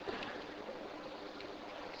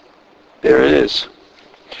There it is.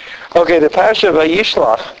 Okay, the parasha of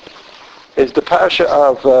Vayishlach is the parasha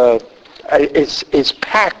of, is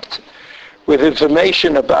packed with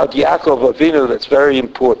information about Yaakov Avinu that's very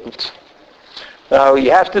important. Now we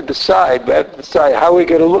have to decide how we're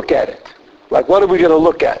going to look at it. Like, what are we going to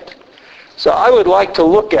look at? So what I would like to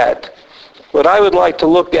look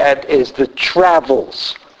at is the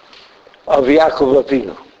travels of Yaakov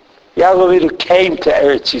Avinu. Yaakov Avinu came to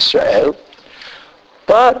Eretz Yisrael,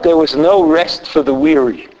 but there was no rest for the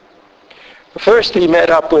weary. First he met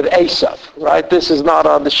up with Esav, right? This is not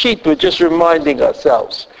on the sheet, we're just reminding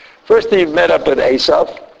ourselves. First he met up with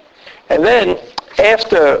Esav, and then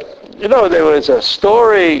after, there was a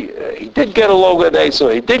story, he did get along with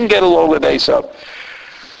Esav, he didn't get along with Esav.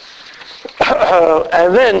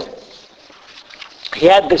 And then he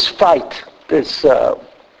had this fight,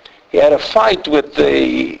 he had a fight with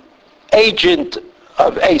the agent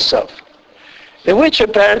of Esav, in which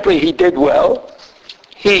apparently he did well.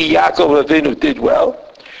 Yaakov Avinu, did well,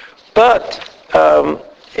 but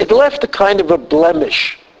it left a kind of a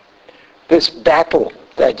blemish, this battle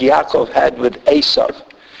that Yaakov had with Esav.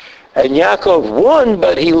 And Yaakov won,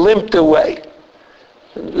 but he limped away.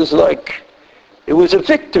 It was a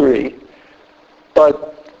victory,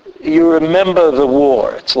 but you remember the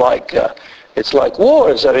war. It's like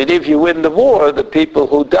wars. I mean, if you win the war, the people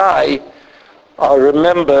who die are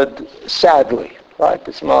remembered sadly. Right?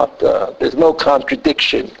 It's not. There's no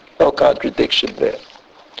contradiction. No contradiction there.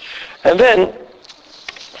 And then,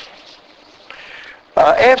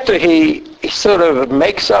 after he sort of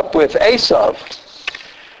makes up with Esav,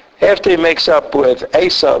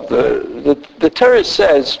 the Torah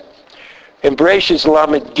says in Bereshis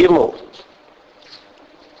Lamed Gimel,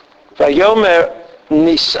 Vayomer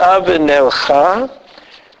nis'a v'nelcha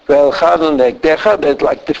v'elchanu negdecha. That's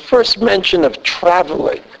like the first mention of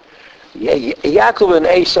traveling. Yaakov and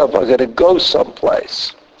Esav are going to go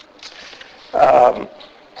someplace. And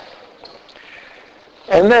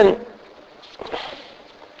then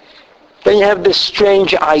you have this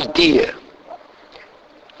strange idea.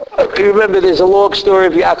 You remember there's a long story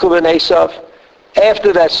of Yaakov and Esav.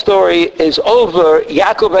 After that story is over,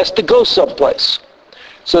 Yaakov has to go someplace.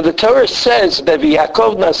 So the Torah says that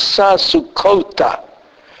Yaakov nasa Sukkota,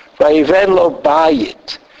 vayiven lo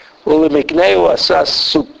bayit. Ulemikneu asas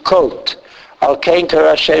Sukkot, al kein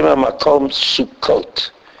kara shema makom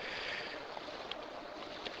Sukkot.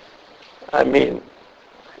 I mean,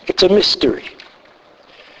 it's a mystery.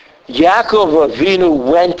 Yaakov Avinu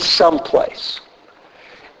went someplace.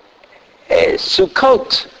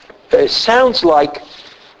 Sukkot sounds like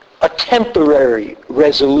a temporary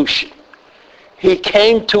resolution. He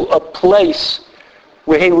came to a place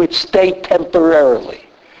where he would stay temporarily,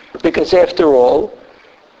 because after all,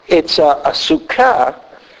 it's a sukkah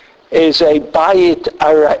is a bayit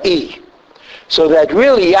arai. So that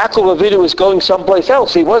really Yaakov Avinu was going someplace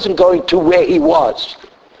else. He wasn't going to where he was.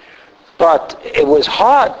 But it was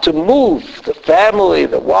hard to move the family,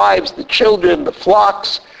 the wives, the children, the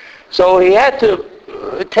flocks. So he had to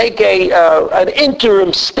take an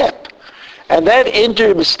interim step. And that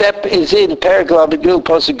interim step is in Perek Lamed Gimel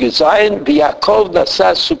Pasuk Zayin, V'Yaakov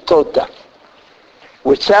nasa Sukkota,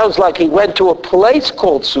 which sounds like he went to a place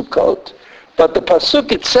called Sukkot, but the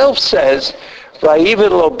pasuk itself says, "Vayiven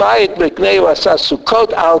lo bayit mikneu asa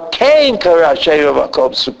Sukkot al kein kara shema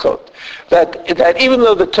makom Sukkot." That even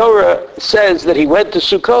though the Torah says that he went to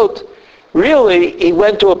Sukkot, really he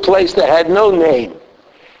went to a place that had no name,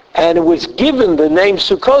 and it was given the name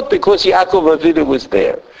Sukkot because Yaakov Avinu was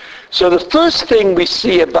there. So the first thing we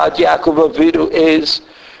see about Yaakov Avinu is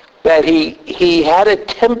that he had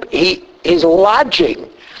his lodging,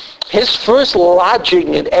 his first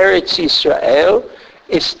lodging in Eretz Yisrael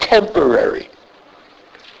is temporary,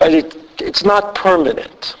 but it's not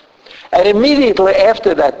permanent. And immediately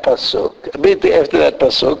after that pasuk,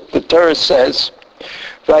 the Torah says,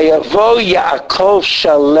 "Vayavo Yaakov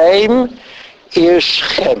Shalem Ir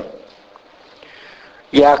Shechem."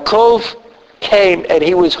 Yaakov came and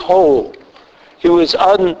he was whole. He was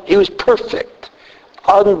perfect,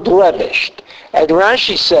 unblemished. And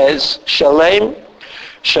Rashi says, Shalem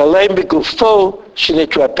begufo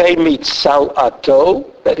shenitrape mitzal ato,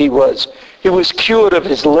 that he was cured of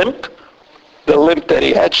his limp, the limp that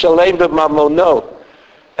he had. Shalem b'mamono,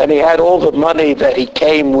 and he had all the money that he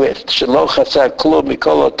came with. Shelo chasar klum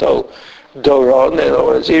mikoloto doron. In other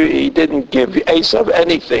words, he didn't give Esav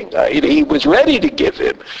anything. He was ready to give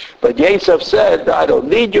him, but Esav said, "I don't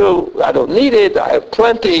need you. I don't need it. I have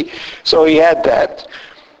plenty." So he had that.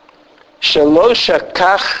 Shalosh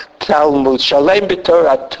Shakach Talmud, Shalem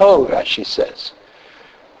b'Torato, Rashi says,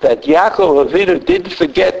 that Yaakov Avinu didn't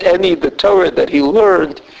forget any of the Torah that he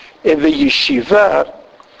learned in the yeshiva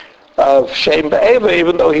of Shem Ba'eva,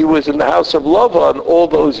 even though he was in the house of Lavan all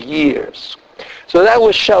those years. So that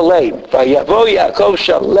was Shalem. Vayavo Yaakov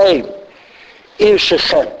Shalem, Ir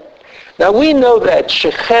Shechem. Now we know that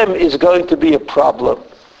Shechem is going to be a problem.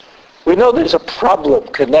 We know there's a problem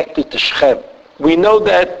connected to Shechem. We know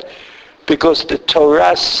that because the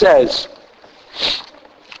Torah says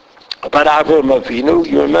about Avraham Avinu.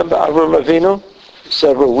 You remember Avraham Avinu?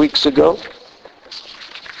 Several weeks ago.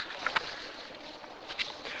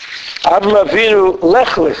 Avraham Avinu, Lech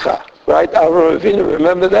Lecha, right? Avraham Avinu,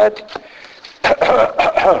 remember that?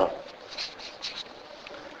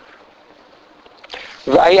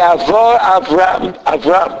 Vayavor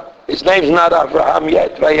Avram. His name's not Avraham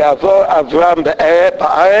yet. Vayavor Avram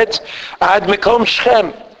ba'aretz ad mekom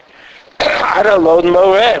Shechem. Ad alon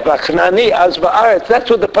moreh v'chnani az ba'aretz. That's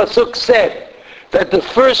what the pasuk said. That the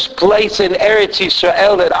first place in Eretz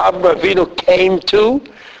Yisrael that Avraham Avinu came to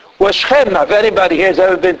was Shechem. Now, if anybody here has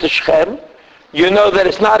ever been to Shechem, you know that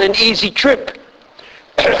it's not an easy trip.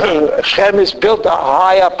 Shechem is built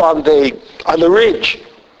high up on the ridge,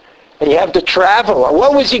 and you have to travel.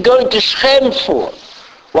 What was he going to Shechem for?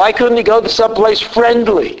 Why couldn't he go to someplace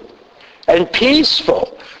friendly and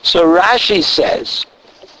peaceful? So Rashi says,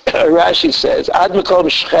 Ad Mekom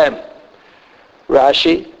Shechem.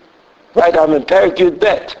 Rashi, right? I'm in Perek Yud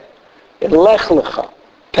Bet, in Lech Lecha,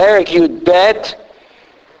 Perek Yud Bet,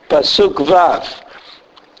 Pasuk Vav.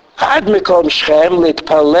 Ad Mekom Shechem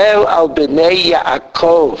litpalel al bnei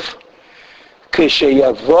Yaakov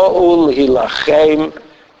k'sheyavo'u hilachem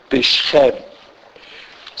b'Shechem.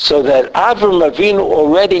 So that Avraham Avinu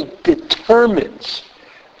already determines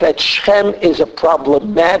that Shechem is a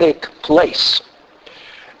problematic place.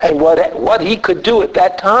 And what he could do at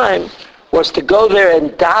that time was to go there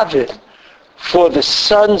and daven for the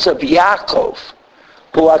sons of Yaakov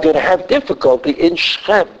who are going to have difficulty in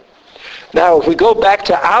Shechem. Now, if we go back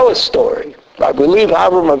to our story, I believe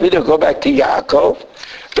Avraham Avinu go back to Yaakov.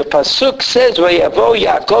 The pasuk says, "Vayavo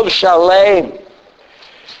Yaakov Shalem."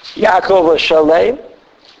 Yaakov was Shalem,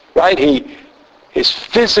 right? He was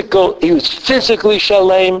physically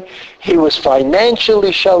Shalem. He was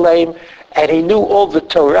financially Shalem, and he knew all the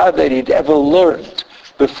Torah that he'd ever learned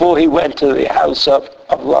before he went to the house of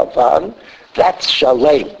Lavan. That's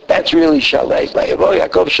Shalem. That's really Shalem. Vayavo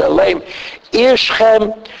Yaakov Shalem, Ir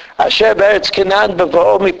Shechem. Asher be'eretz Canaan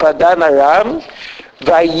b'vo'o mipadan Aram,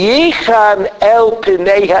 vayichan el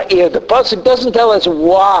pnei ha'ir. The pasuk doesn't tell us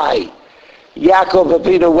why Yaakov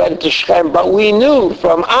Avinu went to Shechem, but we knew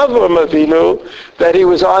from Avraham Avinu that he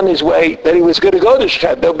was on his way, that he was going to go to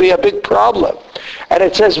Shechem. There'll be a big problem. And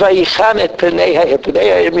it says vayichan et pnei ha'ir.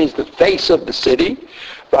 Pnei ha'ir means the face of the city.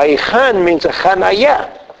 Vayichan means a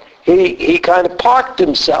chanaya. He kind of parked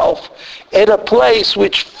himself in a place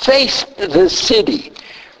which faced the city.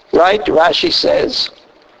 Right? Rashi says,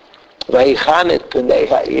 Vayichan et pnei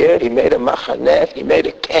ha'ir. He made a machaneh. He made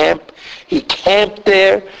a camp. He camped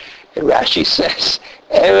there. And Rashi says,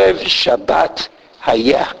 Erev Shabbat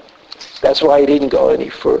Hayah. That's why he didn't go any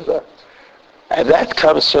further. And that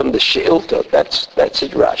comes from the Sheilta. That's in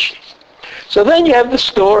Rashi. So then you have the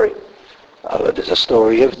story. There's a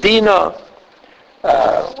story of Dinah.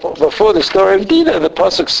 Before the story of Dinah, the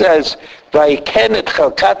pasuk says, "Vayiken et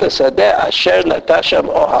chalkat hasadeh asher natasham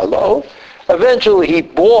ohalo." Eventually, he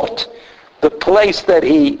bought the place that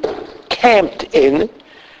he camped in,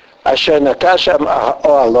 asher natasham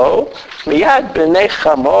ohalo, miyad b'nei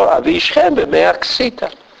chamor avi Shechem b'mei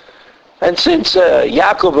aksita. And since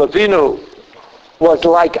Yaakov Avinu was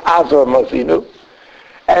like Avraham Avinu,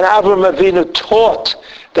 and Avraham Avinu taught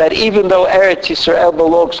that even though Eretz Yisrael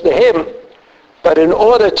belongs to him, but in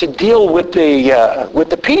order to deal with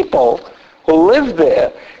the people who live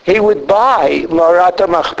there, he would buy Marat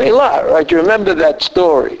HaMachpelah, right? You remember that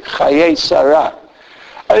story, Chayei Sarah.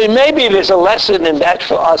 I mean, maybe there's a lesson in that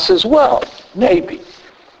for us as well. Maybe.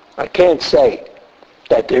 I can't say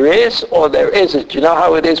that there is or there isn't. You know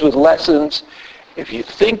how it is with lessons? If you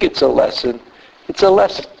think it's a lesson, it's a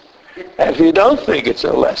lesson. And if you don't think it's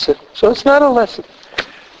a lesson, so it's not a lesson.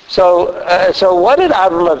 So what did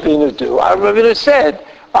Avraham Avinu do? Avraham Avinu said,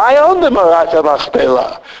 I own the Marat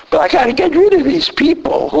HaMachpelah, but I got to get rid of these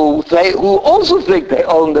people who also think they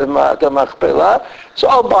own the Marat HaMachpelah, so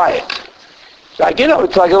I'll buy it. Like,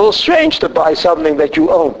 it's like a little strange to buy something that you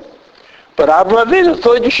own. But Avraham Avinu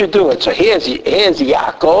thought you should do it. So here's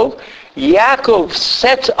Yaakov. Yaakov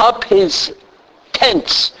sets up his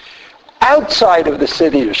tents outside of the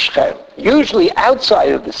city of Shechem. Usually outside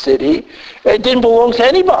of the city, it didn't belong to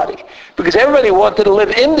anybody, because everybody wanted to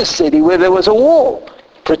live in the city where there was a wall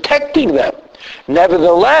protecting them.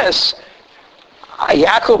 Nevertheless,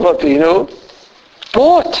 Yaakov Avinu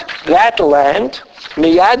bought that land,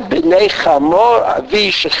 miyad b'nei Chamor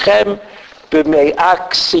avi Shechem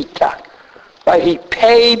b'me'ak sita. Right? He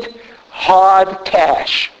paid hard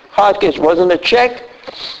cash. Hard cash. Wasn't a check,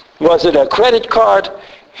 wasn't a credit card.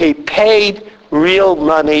 He paid real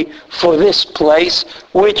money for this place,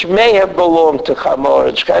 which may have belonged to Chamor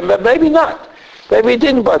and Shechem, but maybe not. Maybe it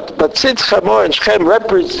didn't, but since Chamor and Shechem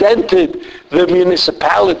represented the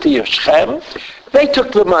municipality of Shechem, they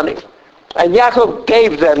took the money. And Yaakov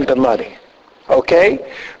gave them the money. Okay?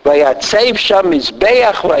 Vayatsev sham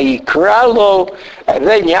mizbeach vayikra lo, and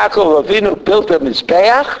then Yaakov Avinu built a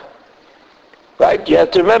mizbeach. Right? You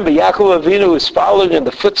have to remember, Yaakov Avinu is following in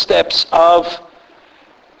the footsteps of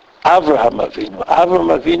Avraham Avinu.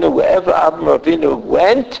 Avraham Avinu, wherever Avraham Avinu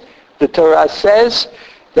went, the Torah says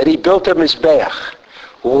that he built a mizbeach.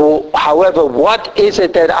 However, what is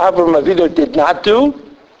it that Avraham Avinu did not do?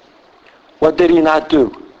 What did he not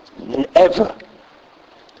do? Ever.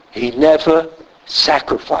 He never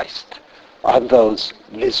sacrificed on those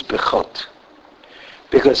mizbechot.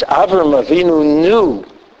 Because Avraham Avinu knew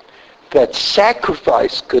that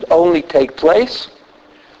sacrifice could only take place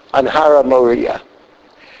on Har HaMoriah.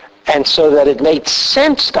 And so that it made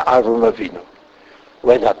sense to Avraham Avinu.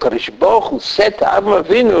 When HaKadosh Baruch Hu said to Avraham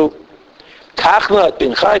Avinu, Kachna et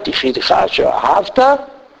bincha et yichidecha asher ahavta,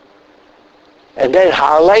 and then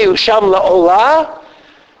Ha'aleu sham la'olah,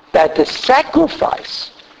 that the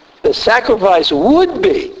sacrifice would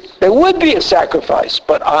be, there would be a sacrifice,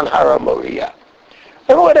 but on Har HaMoriah.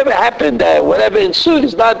 And whatever happened there, whatever ensued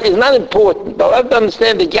is not important. But we have to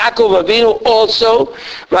understand that Yaakov Avinu also,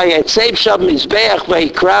 Vayatsev sham mizbeach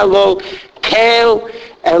vayikra lo kel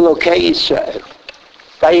Elokei Yisrael.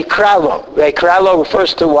 Vayikra lo. Vayikra lo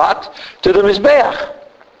refers to what? To the mizbeach.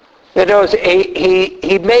 In other words,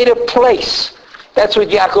 he made a place. That's what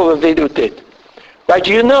Yaakov Avinu did. Right?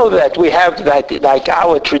 You know that we have that, like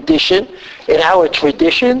our tradition, in our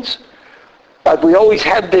traditions, but we always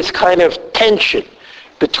have this kind of tension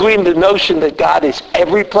between the notion that God is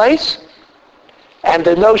every place and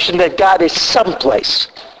the notion that God is someplace.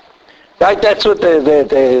 Right? That's what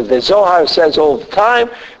the Zohar says all the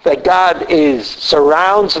time, that God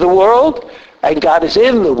surrounds the world and God is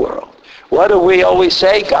in the world. What do we always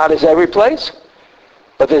say? God is every place,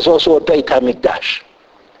 but there's also a Beit HaMikdash.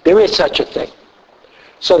 There is such a thing.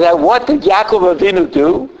 So that what did Yaakov Avinu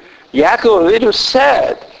do? Yaakov Avinu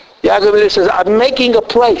said, I'm making a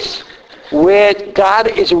place where God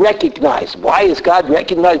is recognized. Why is God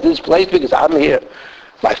recognized in this place? Because I'm here.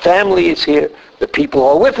 My family is here. The people who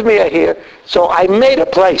are with me are here. So I made a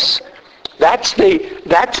place. That's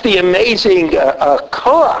the amazing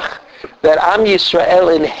koach that Am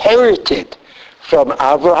Yisrael inherited from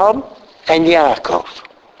Avraham and Yaakov.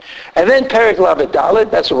 And then Perek Lamed Daled,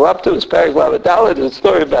 that's what we're up to, is Perek Lamed Daled, the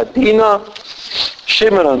story about Dinah,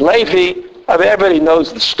 Shimon and Levi. Everybody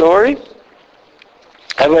knows the story.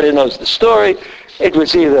 Everybody knows the story. It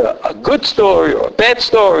was either a good story or a bad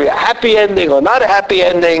story, a happy ending or not a happy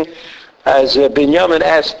ending. As Binyamin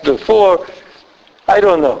asked before, I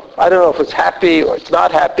don't know. I don't know if it's happy or it's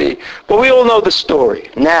not happy, but we all know the story.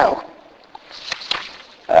 Now,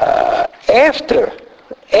 after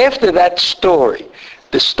that story,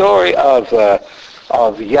 the story of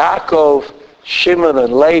Yaakov, Shimon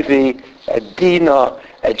and Levi, and Dinah,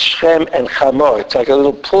 and Shechem and Chamor. It's like a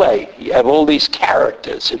little play. You have all these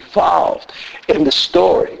characters involved in the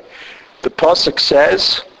story. The Pasuk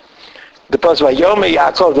says, Vayome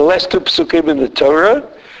Yaakov, the last two Psukim in the Torah,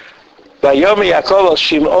 Vayome Yaakov al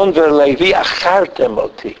Shimon ve'Levi achartem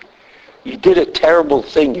oti. You did a terrible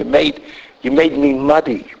thing. You made me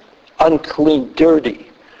muddy, unclean,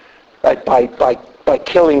 dirty, right? By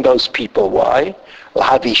killing those people. Why?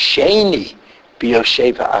 L'havisheni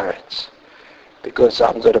b'yoshev haaretz. Because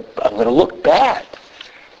I'm going to look bad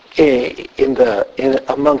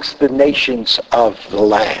amongst the nations of the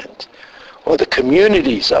land, or the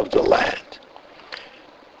communities of the land.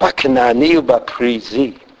 Ba'Kanaani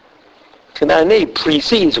u'Ba'Prizi. Kanaani,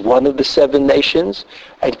 Prizi is one of the 7 nations,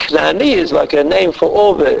 and Kanaani is like a name for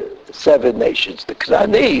all the 7 nations. The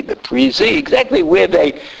Kanaani, the Prizi, exactly where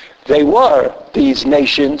they were, these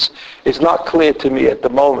nations, is not clear to me at the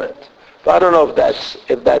moment. But I don't know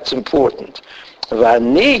if that's important.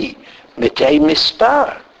 Vani mitei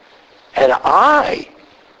mispar, and I,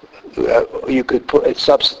 you could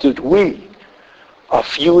substitute we, are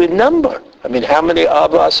few in number. I mean, how many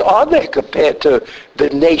of us are there compared to the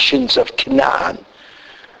nations of Canaan?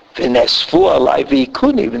 V'nesfu alai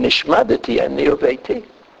v'ikuni v'nishmadati ani uveiti.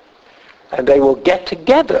 And they will get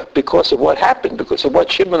together because of what happened, because of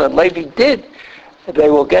what Shimon and Levi did.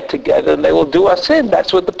 They will get together and they will do us in.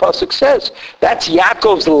 That's what the Pasuk says. That's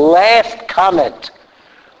Yaakov's last comment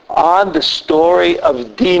on the story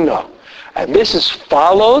of Dinah. And this is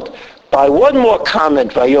followed by one more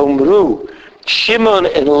comment, Vayomru. Shimon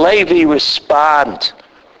and Levi respond.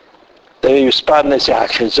 They respond as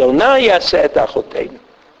Zona Yaset Achoteinu.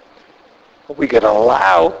 We can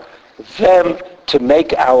allow them to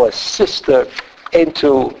make our sister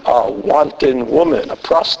into a wanton woman, a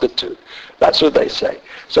prostitute. That's what they say.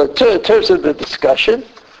 So in terms of the discussion,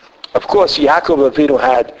 of course, Yaakov Avinu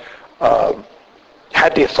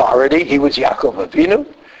had the authority. He was Yaakov Avinu.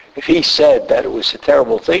 If he said that it was a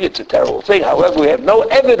terrible thing, it's a terrible thing. However, we have no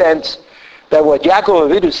evidence that what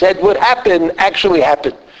Yaakov Avinu said would happen actually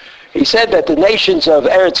happened. He said that the nations of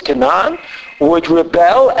Eretz Canaan would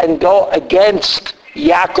rebel and go against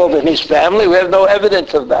Yaakov and his family. We have no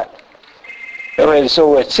evidence of that.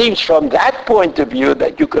 So it seems from that point of view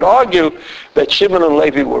that you could argue that Shimon and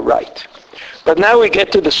Levi were right. But now we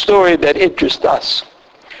get to the story that interests us.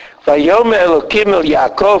 Vayomer Elokim el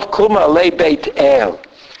Yaakov kum alei Beit El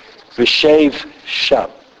v'shev sham.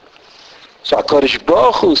 So HaKadosh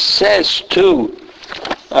Baruch Hu says to,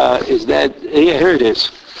 here it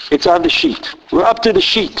is. It's on the sheet. We're up to the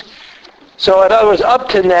sheet. So in other words, up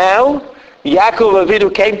to now, Yaakov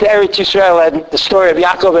Avinu came to Eretz Yisrael and the story of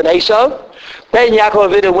Yaakov and Esau. Then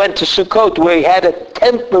Yaakov Avinu went to Sukkot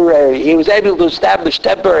where he was able to establish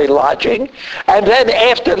temporary lodging. And then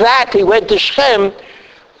after that he went to Shechem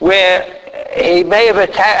where he may have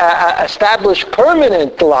established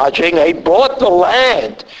permanent lodging. He bought the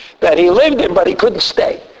land that he lived in, but he couldn't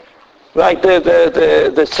stay. Right?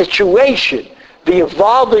 The situation, the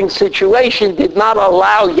evolving situation did not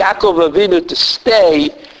allow Yaakov Avinu to stay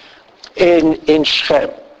in Shechem.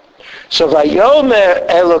 So Vayomer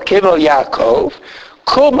Elokim el Yaakov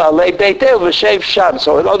kum alei Beit El v'shev sham.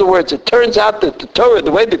 So in other words, it turns out that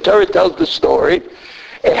the way the Torah tells the story,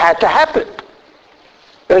 it had to happen.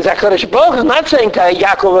 Because HaKadosh Baruch Hu is not saying to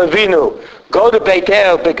Yaakov Avinu, go to Beit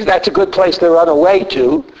El because that's a good place to run away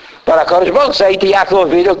to. But HaKadosh Baruch Hu is saying to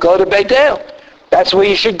Yaakov Avinu, go to Beit El. That's where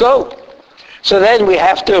you should go. So then we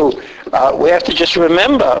have to just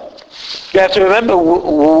remember,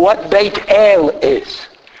 what Beit El is.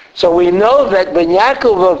 So we know that when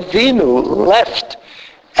Yaakov Avinu left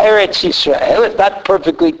Eretz Yisrael, it's not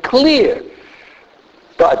perfectly clear,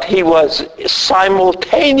 but he was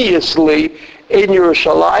simultaneously in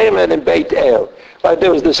Yerushalayim and in Beit El. Like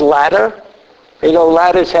there was this ladder.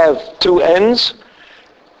 Ladders have two ends,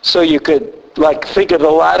 so you could think of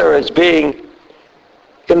the ladder as being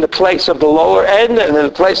in the place of the lower end and in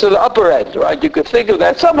the place of the upper end, right? You could think of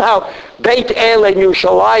that. Somehow, Beit El and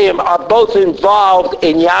Yerushalayim are both involved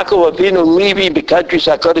in Yaakov Avinu leaving the countries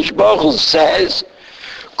HaKadosh Baruch Hu says,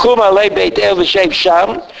 Kum alei Beit El v'shev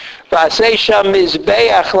sham, v'asei sham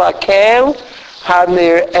mizbeach lakel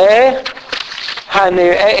hanir'eh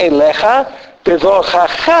elecha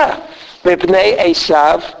b'vorchacha mipnei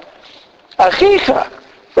Esav achicha.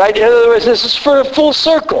 Right? In other words, this is for a full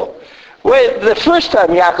circle. When the first time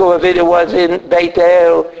Yaakov Avinu was in Beit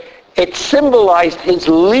El, it symbolized his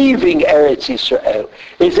leaving Eretz Yisrael,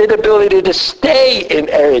 his inability to stay in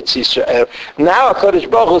Eretz Yisrael. Now HaKadosh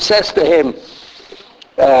Baruch Hu says to him,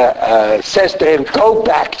 go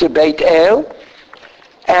back to Beit El,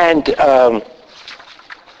 and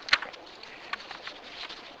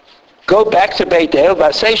go back to Beit El,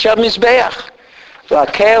 v'asei sham mizbeach,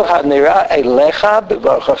 v'akel hanira elecha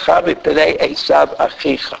b'vorchacha mipnei Esav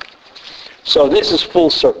achicha. So this is full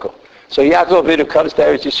circle. So Yaakov Avinu comes to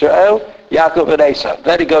Eretz Yisrael, Yaakov and Esau.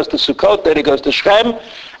 Then he goes to Sukkot, then he goes to Shechem,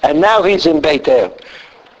 and now he's in Beit El.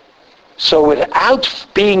 So without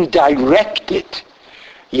being directed,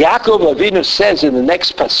 Yaakov Avinu says in the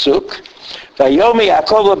next pasuk, Vayomi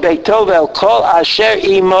Yaakov Beito ve'el kol asher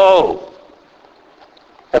imo.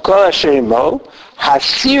 Kol asher imo,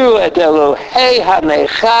 hasiru et Elohei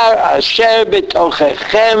hanechar asher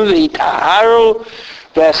b'tochechem v'itaharu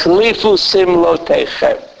v'echlifu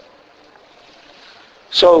simlotechem.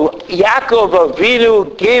 So Yaakov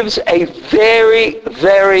Avinu gives a very,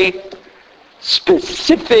 very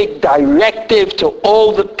specific directive to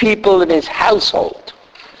all the people in his household.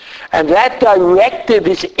 And that directive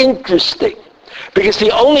is interesting because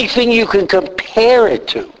the only thing you can compare it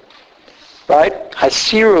to, right?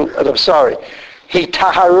 Hasiru,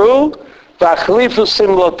 Hitaharu v'achlifu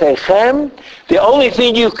simlotechem. The only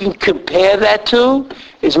thing you can compare that to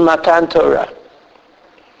is Matan Torah.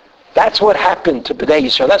 That's what happened to Bnei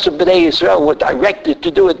Yisrael. That's what Bnei Yisrael were directed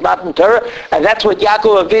to do with Matan Torah. And that's what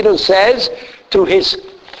Yaakov Avinu says to his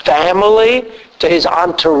family, to his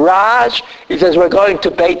entourage. He says, we're going to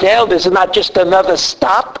Beit El. This is not just another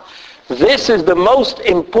stop. This is the most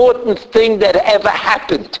important thing that ever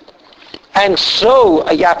happened. And so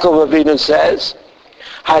Yaakov Avinu says,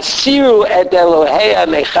 Hasiru et Elohei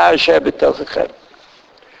ha-nechar asher b'tochechem.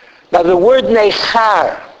 Now the word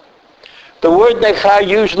nechar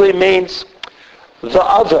usually means the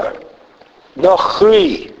other,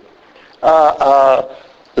 nochri,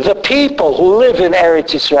 the people who live in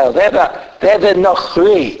Eretz Yisrael. They're the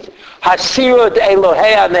nochri. Hasiru et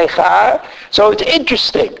Elohei ha-nechar. So it's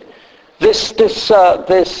interesting. This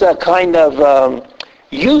kind of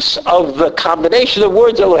use of the combination of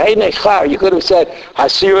words Elohei nechar. You could have said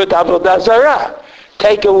Hasiru et Avodah Zarah.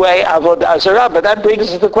 Take away Avodah Zarah. But that brings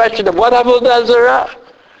us to the question of what Avodah Zarah?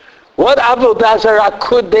 What Avodah Zarah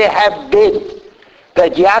could there have been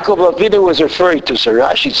that Yaakov Avinu was referring to? So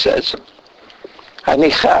Rashi says,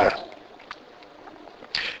 Hanichar,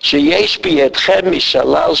 sheyesh biyedchem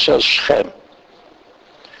mishalal shel Shechem.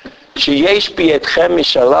 Sheyesh biyedchem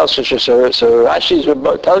mishalal shel Shechem. So Rashi is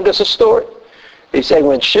telling us a story. He's saying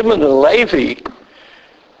when Shimon and Levi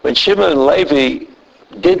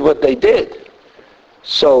did what they did,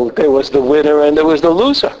 so there was the winner and there was the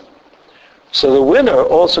loser. So the winner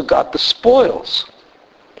also got the spoils.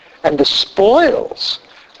 And the spoils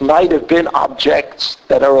might have been objects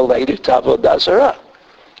that are related to Avodah Zarah.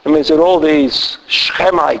 I mean, in all these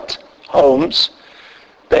Shechemite homes,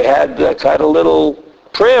 they had kind of little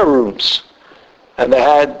prayer rooms. And they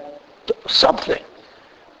had something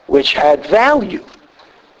which had value.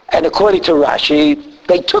 And according to Rashi,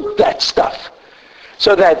 they took that stuff.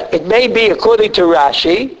 So that it may be, according to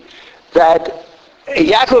Rashi, that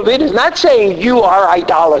Yaakov is not saying you are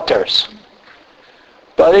idolaters.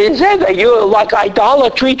 But he said that you're like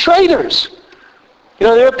idolatry traders. You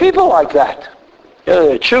know, there are people like that. You know,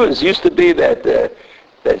 the Jews used to be that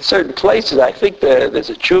certain places, I think there's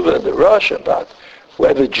a tshuva in the Rosh about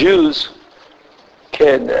where the Jews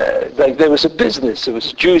can, like there was a business, there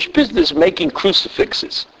was a Jewish business making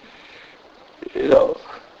crucifixes. You know,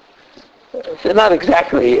 they're not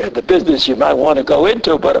exactly the business you might want to go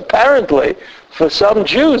into, but apparently for some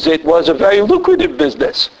Jews it was a very lucrative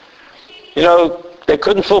business. You know, they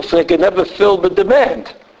could never fill the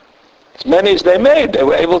demand. As many as they made, they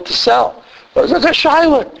were able to sell. But it's like a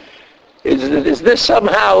shaila. Is this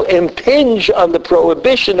somehow impinge on the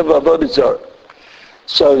prohibition of Avodah Zarah?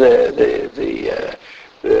 So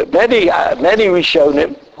many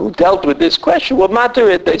Rishonim who dealt with this question were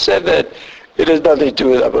materit. They said that it has nothing to do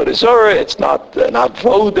with Avodah Zarah. It's not an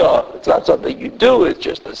avodah. It's not something you do. It's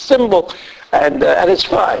just a symbol, and it's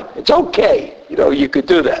fine. It's okay. You know, you could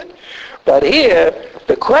do that. But here,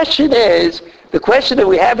 the question that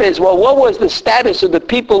we have is, well, what was the status of the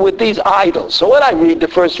people with these idols? So when I read the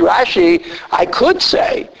first Rashi, I could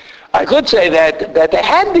say that they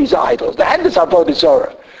had these idols. They had this Avodah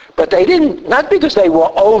Zarah. But they didn't, not because they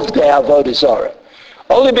were owed their Avodah Zarah,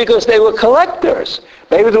 only because they were collectors.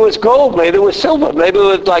 Maybe there was gold, maybe there was silver, maybe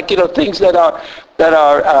it was like, you know, things that are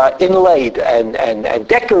inlaid and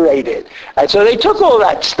decorated. And so they took all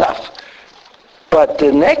that stuff. But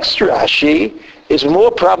the next Rashi is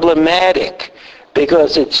more problematic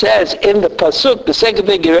because it says in the Pasuk, the second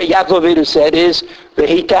thing Yaakov Avinu said is,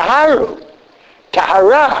 V'hitaharu,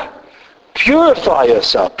 tahara, purify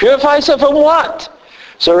yourself. Purify yourself from what?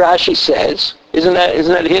 So Rashi says, isn't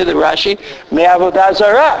that here the Rashi? Me avodah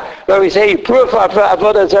zarah. When we say you purify for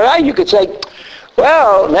avodah zarah, you could say,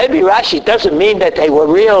 well, maybe Rashi doesn't mean that they were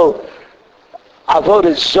real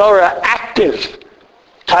avodah zarah active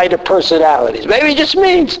kind of personalities. Maybe it just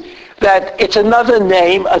means that it's another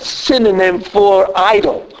name, a synonym for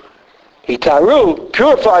idol. Hitaru,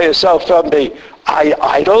 purify yourself from the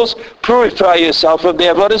idols, purify yourself from the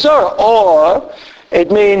avodah zarah. Or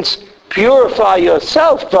it means purify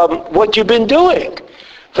yourself from what you've been doing,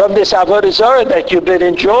 from this avodah zarah that you've been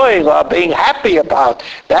enjoying or being happy about.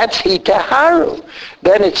 That's hitaharu.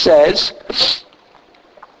 Then it says,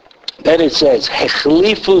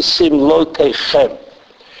 hechlifu simlotechem.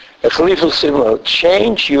 Hechlifu simlot,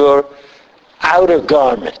 change your outer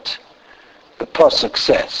garment. The pasuk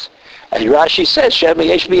says, and Rashi says, Shem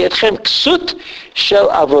yesh biyedchem ksut shel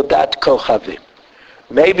avodat kochavim.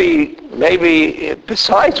 Maybe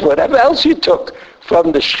besides whatever else you took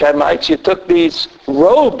from the Shechemites, you took these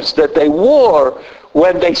robes that they wore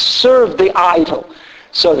when they served the idol.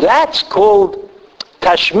 So that's called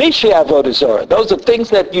tashmishi avodah zarah. Those are things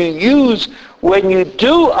that you use when you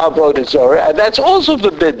do avodah zarah, and that's also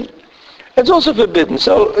forbidden. It's also forbidden.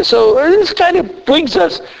 So this kind of brings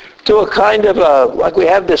us to a kind of like we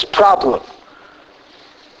have this problem.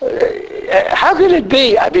 How could it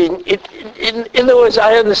be? I mean, in other words,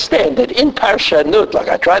 I understand that in Parshanut, like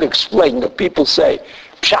I try to explain, that people say,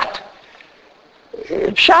 pshat.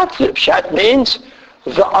 Pshat means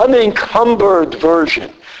the unencumbered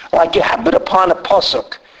version. Like you happen upon a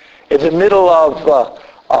pasuk in the middle of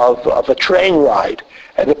of a train ride.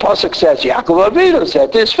 And the pasuk says, Yaakov Avinu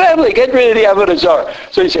said to his family, get rid of the Avodah Zarah.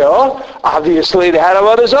 So you say, obviously they had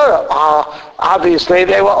Avodah Zarah. Obviously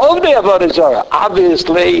they were over the Avodah Zarah.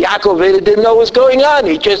 Obviously Yaakov Avinu didn't know what was going on.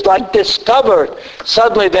 He just discovered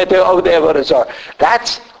suddenly that they were over the Avodah Zarah.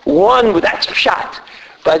 That's pshat.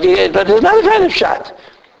 But there's another kind of pshat.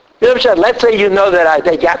 Let's say you know that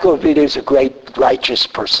Yaakov Avinu is a great righteous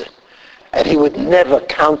person. And he would never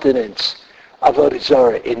countenance Avodah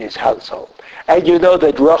Zarah in his household. And you know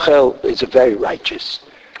that Rachel is a very righteous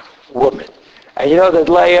woman. And you know that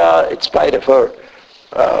Leah, in spite of her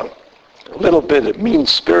little bit of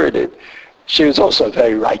mean-spirited, she was also a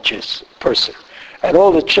very righteous person. And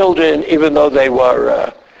all the children, even though they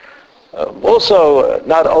were also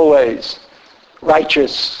not always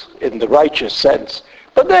righteous in the righteous sense,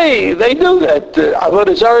 but they knew that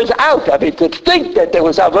Avodah Zarah is out. I mean, to think that there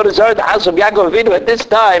was Avodah Zarah in the house of Yaakov Avinu at this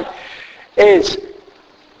time is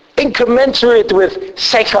incommensurate with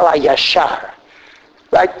Seichel HaYashar.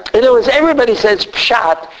 Right? In other words, everybody says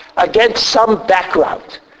pshat against some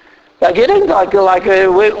background. Like, it ain't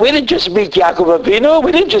we didn't just meet Yaakov Avinu,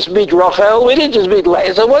 we didn't just meet Rachel, we didn't just meet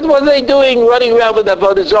Leah. So what were they doing running around with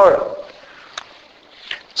Avodah Zarah?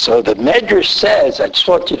 So the Medrash says, I just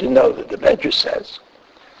want you to know that the Medrash says,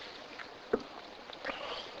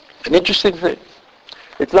 an interesting thing.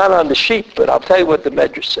 It's not on the sheet, but I'll tell you what the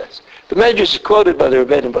Medrash says. The Medrash is quoted by the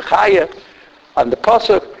Rebbeinu Bechaya on the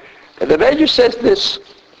pasuk, and the Medrash says this.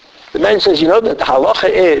 The Medrash says, you know that the halacha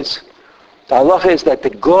is that the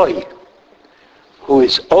goy, who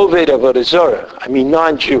is oved avodah zarah, I mean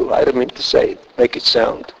non-Jew, I don't mean to make it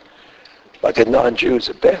sound like a non-Jew is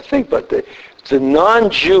a bad thing, but the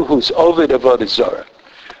non-Jew who's oved avodah zarah,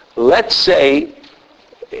 let's say,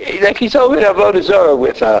 like he's oved avodah zarah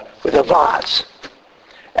with a vase,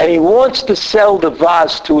 and he wants to sell the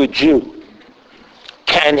vase to a Jew.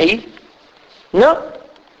 Can he? No.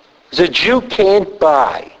 The Jew can't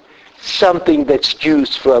buy something that's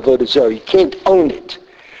used for avodah zarah. You can't own it.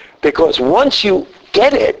 Because once you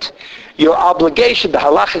get it, your obligation, the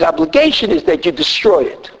halachic obligation, is that you destroy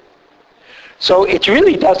it. So it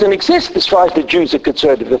really doesn't exist as far as the Jews are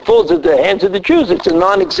concerned. If it falls into the hands of the Jews, it's a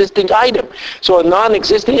non-existing item. So a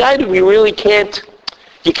non-existing item you can't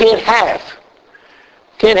have.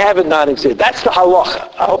 Can't have it non-existent. That's the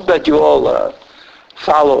halacha. I hope that you all are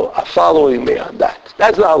following me on that.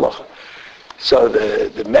 That's the halacha. So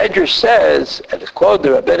the Medrash says, and it's quoted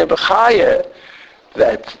the Rebbeinu Bechaya,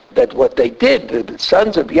 that what they did, the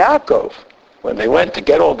sons of Yaakov, when they went to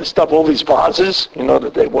get all this stuff, all these vases,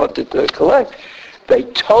 that they wanted to collect, they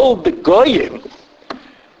told the Goyim,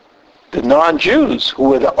 the non-Jews, who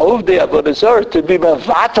were the Ovdei Avodah Zarah, to be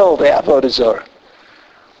mevatel the Avodah Zarah.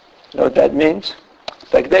 You know what that means?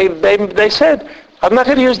 Like they said, I'm not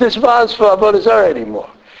going to use this vase for Avodah Zarah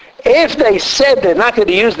anymore. If they said they're not going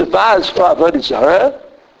to use the vase for Avodah Zarah,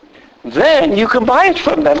 then you can buy it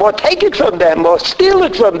from them, or take it from them, or steal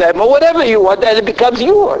it from them, or whatever you want, and it becomes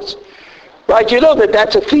yours. Right? You know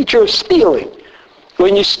that's a feature of stealing.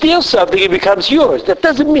 When you steal something, it becomes yours. That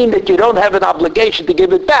doesn't mean that you don't have an obligation to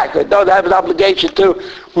give it back, or don't have an obligation to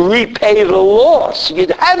repay the loss. You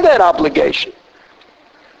have that obligation.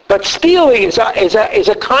 But stealing is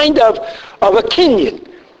a kind of a kinyan.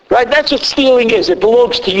 Right? That's what stealing is. It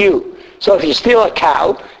belongs to you. So if you steal a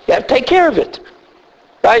cow, you have to take care of it.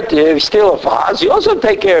 Right? If you steal a vase, you also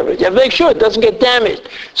take care of it. You have to make sure it doesn't get damaged.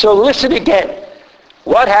 So listen again.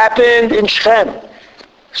 What happened in Shechem?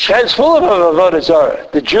 Shechem's full of avodah zarah.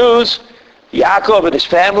 The Jews, Yaakov and his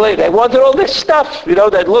family, they wanted all this stuff,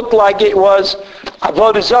 that looked like it was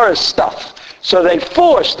avodah zarah stuff. So they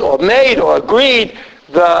forced or made or agreed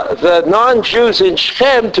the non-Jews in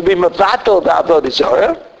Shechem to be mevatel the avodah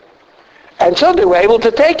zarah. And so they were able to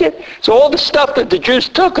take it. So all the stuff that the Jews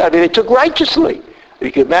took, they took righteously.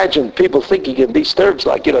 You can imagine people thinking in these terms,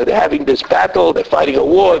 like, they're having this battle, they're fighting a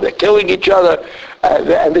war, they're killing each other,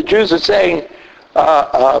 and the Jews are saying,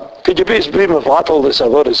 could you please be mevatel this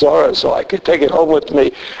avodah zarah so I could take it home with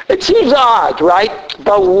me? It seems odd, right?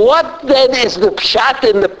 But what then is the pshat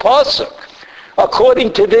in the pasuk,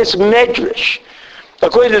 according to this medrash?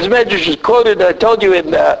 According to this medrash is quoted, I told you in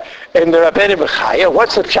the Rebbeinu Bechaya,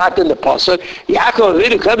 what's the pshat in the pasuk? Yaakov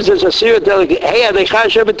Avinu comes as a Sira delegate. Hey, Adeicha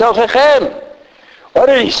Asher b'tochechem. What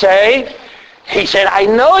did he say? He said, I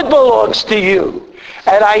know it belongs to you,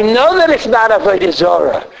 and I know that it's not avodah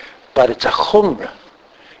zarah, but it's a chumrah.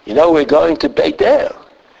 We're going to Beit El.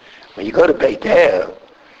 When you go to Beit El,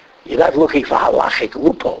 you're not looking for halachic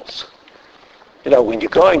loopholes. When you're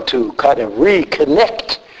going to kind of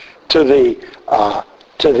reconnect to the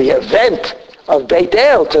event of Beit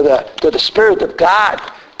El, to the Spirit of God,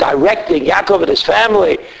 directing Yaakov and his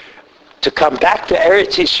family to come back to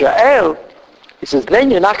Eretz Yisrael, he says, then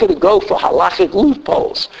you're not going to go for halachic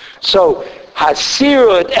loopholes. So,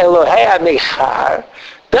 Hasirut Elohei HaNechar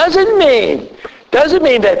doesn't mean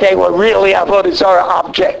that they were really Avodah Zarah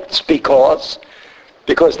objects because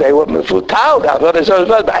they were mefutal. Avodah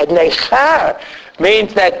Zarah, Nechar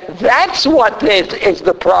means that's what is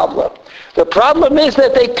the problem. The problem is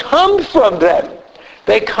that they come from them.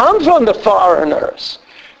 They come from the foreigners.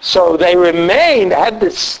 So they have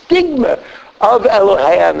the stigma of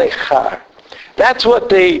Elohei HaNechar. That's what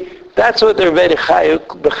the Rebbe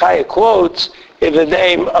Bechaya quotes in the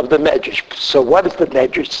name of the Medrash. So what does the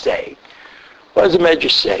Medrash say? What does the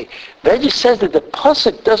Medrash say? The Medrash says that the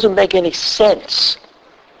pasuk doesn't make any sense.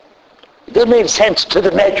 It doesn't make sense to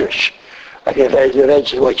the Medrash. Like the Medrash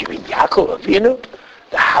says, what you mean, Yaakov Avinu?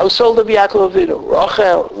 The household of Yaakov Avinu,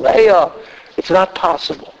 Rachel, Leah? It's not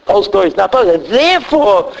possible. The whole story is not possible. And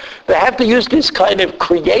therefore, they have to use this kind of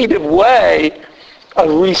creative way of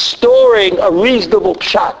restoring a reasonable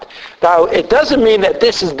pshat. Now, it doesn't mean that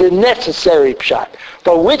this is the necessary pshat.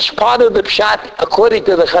 But which part of the pshat, according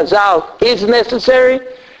to the Chazal, is necessary?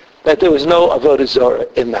 That there was no Avodah Zarah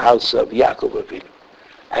in the house of Yaakov Avinu.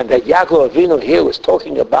 And that Yaakov Avinu here was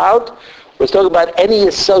talking about any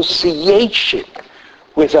association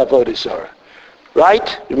with Avodah Zarah.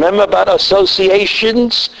 Right? Remember about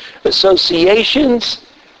associations? Associations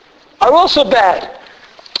are also bad.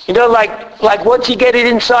 You know, like once you get it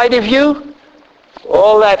inside of you,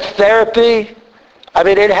 all that therapy, I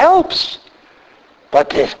mean, it helps. But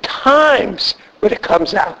there's times when it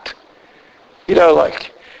comes out. You know,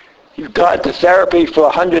 like you've gone to therapy for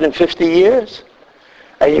 150 years,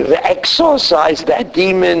 and you've exorcised that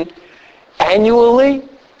demon annually,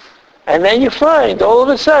 and then you find all of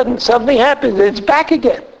a sudden something happens and it's back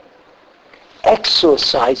again.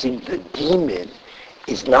 Exorcising the demon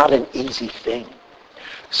is not an easy thing.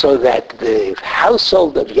 So that the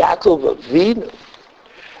household of Yaakov Avinu,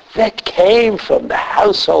 that came from the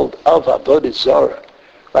household of Avodah Zarah,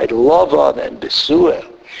 like Lavan and Besuel,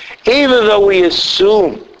 even though we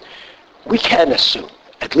can assume,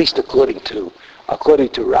 at least according to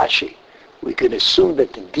Rashi, we can assume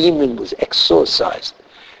that the demon was exorcised.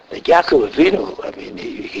 That Yaakov Avinu, I mean,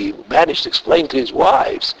 he managed to explain to his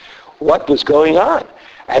wives what was going on.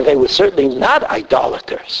 And they were certainly not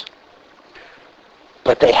idolaters.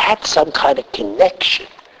 But they had some kind of connection.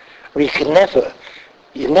 You never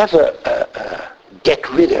get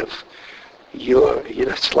rid of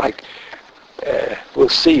it's like, we'll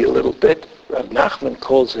see a little bit, Rav Nachman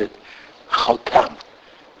calls it chotam.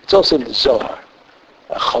 It's also in the Zohar,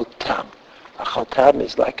 a chotam. A chotam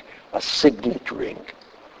is like a signet ring.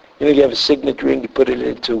 You know, you have a signet ring, you put it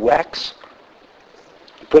into wax.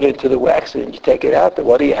 You put it into the wax and you take it out, and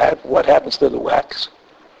what do you have? What happens to the wax?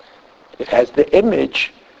 It has the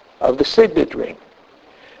image of the signet ring.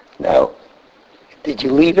 Now, did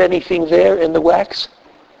you leave anything there in the wax?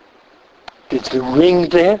 Is the ring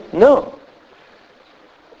there? No.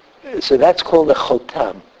 So that's called a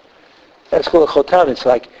chotam. That's called a chotam. It's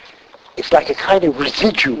like a kind of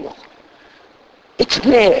residual. It's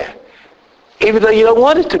there, even though you don't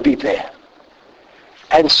want it to be there.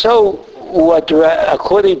 And so,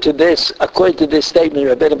 according to this statement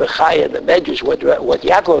of Rabbeinu Bechaya and the Medrash, what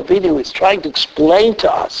Yaakov Avinu is trying to explain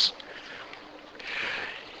to us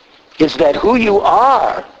is that who you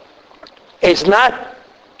are is not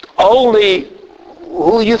only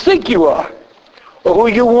who you think you are or who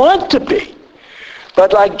you want to be,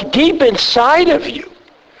 but like deep inside of you,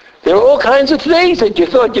 there are all kinds of things that you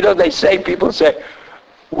thought, people say,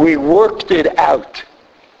 we worked it out.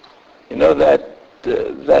 You know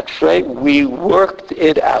that phrase, we worked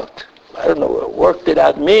it out. I don't know what worked it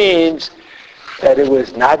out means, that it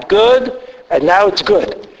was not good and now it's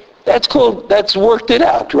good. That's worked it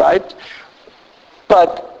out, right?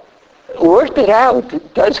 But worked it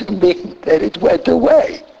out doesn't mean that it went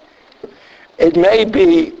away. It may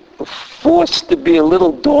be forced to be a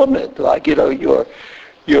little dormant, like, your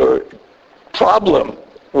problem,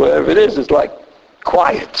 whatever it is like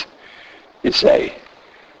quiet. You say,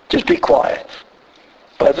 just be quiet.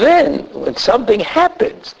 But then, when something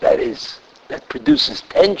happens that produces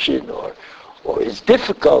tension or is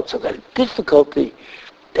difficult, so that difficulty,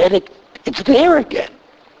 then it's there again.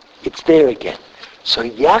 It's there again. So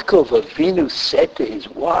Yaakov Avinu said to his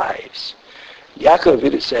wives,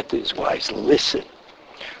 listen,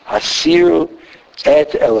 Hasiru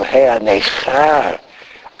et Elohei HaNechar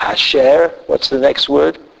Asher, what's the next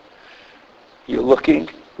word? You're looking,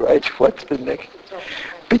 right? What's the next?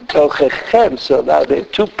 B'tochechem. So now there are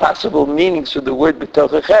two possible meanings for the word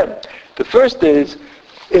b'tochechem. The first is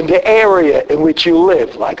in the area in which you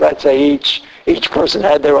live. Like, let's say each person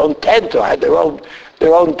had their own tent or had their own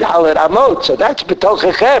Dalet Amot. So that's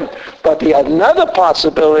B'tochechem. But the another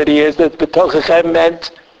possibility is that B'tochechem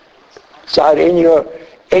meant in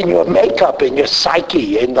your makeup, in your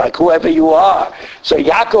psyche, in like whoever you are. So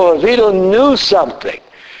Yaakov Avinu knew something.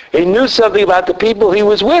 He knew something about the people he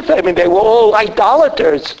was with. I mean, they were all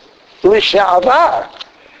idolaters, Lisha'avar.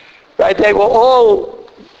 Right? They were all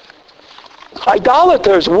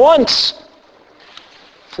idolaters once.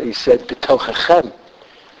 So he said, B'tochechem,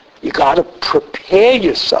 you got to prepare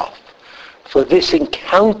yourself for this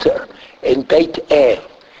encounter in Beit El.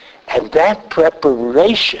 And that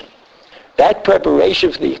preparation for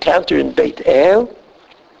the encounter in Beit El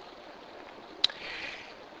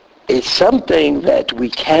is something that we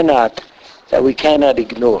cannot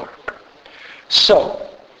ignore. So,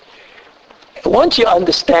 once you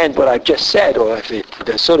understand what I've just said, or if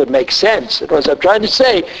it sort of makes sense, because I'm trying to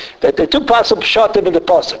say that the two pasuk shatim in the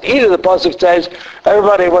pasuk. Either the pasuk says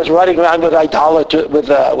everybody was running around with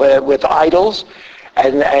with idols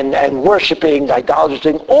and worshiping,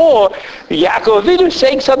 idolatry, or Yaakov Avinu is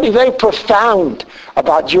saying something very profound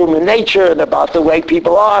about human nature and about the way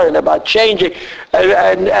people are and about changing,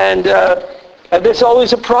 and there's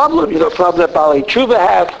always a problem. A problem that Baalei Tshuva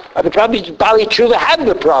have, and the problem Baalei Tshuva have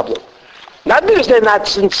the problem. Not because they're not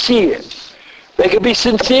sincere. They can be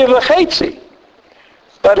sincere v'chetzi.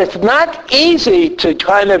 But it's not easy to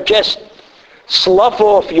kind of just slough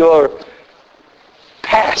off your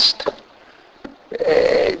past.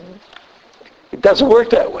 It doesn't work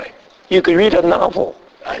that way. You can read a novel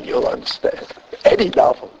and you'll understand. Any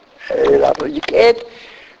novel. You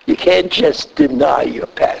can't just deny your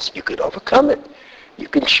past. You can overcome it. You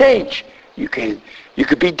can change. You could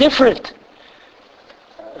be different.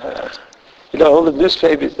 All the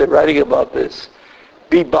newspapers, they're writing about this.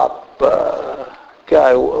 Bebop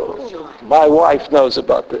guy, my wife knows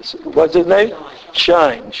about this. What's his name?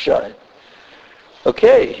 Shine.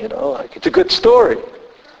 Okay, it's a good story.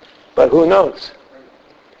 But who knows?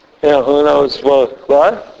 Who knows what?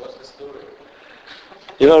 What's the story?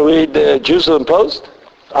 You don't read the Jerusalem Post?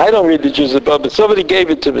 I don't read the Jerusalem Post, but somebody gave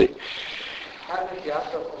it to me.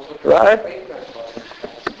 Right?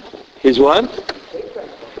 His what?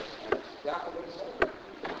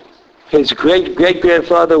 His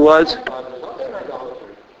great-grandfather was?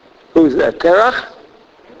 Who's that? Terach?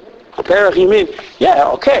 Terach, you mean? Yeah,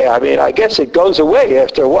 okay. I mean, I guess it goes away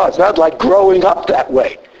after a while. It's not like growing up that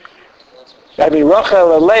way. I mean,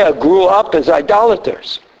 Rachel and Leah grew up as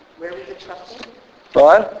idolaters. Where was the trust?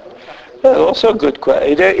 What? Also a good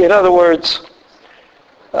question. In other words,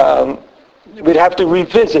 we'd have to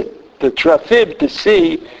revisit the Trafib to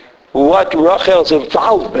see what Rachel's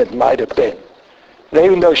involvement might have been. And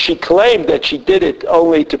even though she claimed that she did it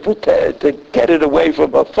only to get it away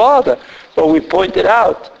from her father, but we pointed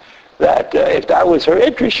out that if that was her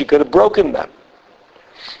interest, she could have broken them.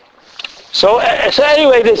 So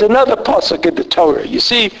anyway, there's another pasuk in the Torah. You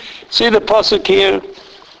see the pasuk here?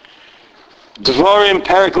 Dvorim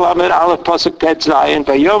Perek Lamed Aleph pasuk Tet Zayin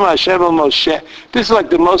Vayom Hashem El Moshe. This is like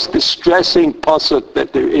the most distressing pasuk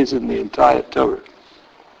that there is in the entire Torah,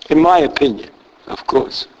 in my opinion, of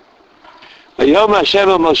course. Vayom Hashem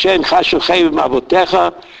El Moshe and Chashuchei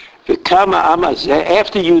Mavotecha V'Kama Am Hazeh.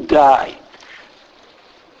 After you die,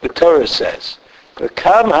 the Torah says,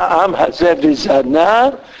 V'Kam Ha'am Hazeh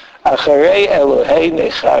V'Zana Acharei Elohei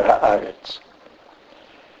Nechar Haaretz.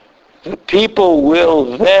 The people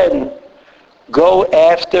will then go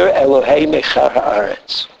after Elohei Nechar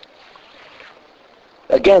Haaretz.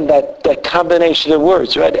 Again, that combination of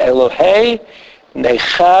words, right? Elohei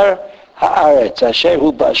Nechar Haaretz. Asher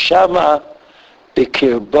hu bashama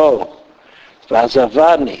b'kirbo.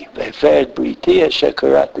 V'azavani v'fer et briti asher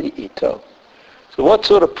karati ito. So what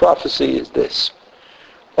sort of prophecy is this?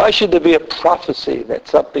 Why should there be a prophecy that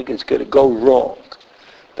something is going to go wrong,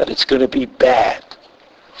 that it's going to be bad?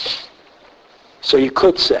 So you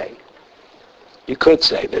could say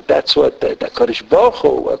that that's what the Kodesh Baruch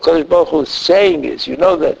Hu is saying is,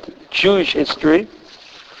 that Jewish history,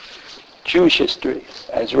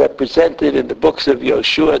 as represented in the books of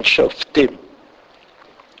Yoshua and Shoftim.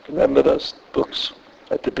 Remember those books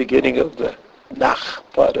at the beginning of the Nach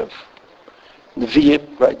part of Nevi'im,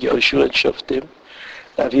 right? Yoshua and Shoftim.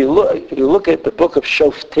 Now, if you look at the book of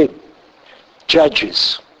Shoftim,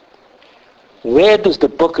 Judges, where does the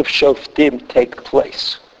book of Shoftim take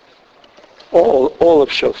place? All of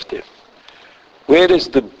Shoftim. Where does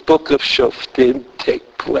the book of Shoftim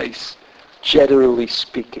take place, generally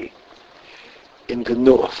speaking? In the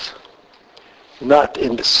north, not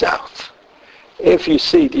in the south. Do you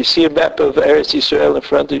see a map of Eretz Yisrael in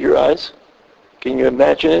front of your eyes? Can you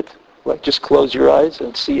imagine it? Like, just close your eyes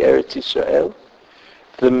and see Eretz Yisrael.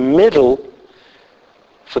 The middle,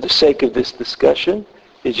 for the sake of this discussion,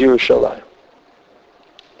 is Yerushalayim.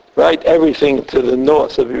 Right? Everything to the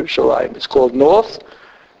north of Yerushalayim is called north,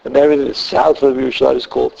 and everything to the south of Yerushalayim is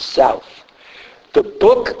called south. The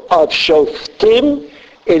book of Shoftim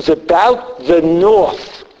is about the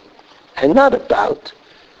north, and not about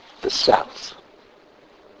the south.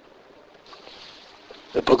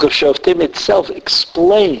 The book of Shoftim itself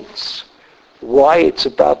explains why it's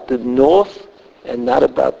about the north and not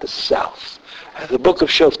about the south. The book of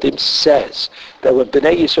Shoftim says that when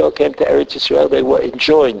Bnei Yisrael came to Eretz Yisrael, they were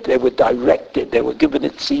enjoined, they were directed, they were given a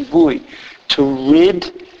tzivui to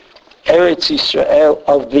rid Eretz Yisrael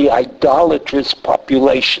of the idolatrous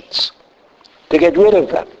populations, to get rid of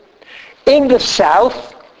them. In the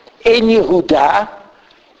south, in Yehuda,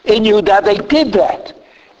 they did that,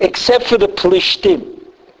 except for the Plishtim.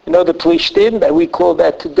 You know the Plishtim that we call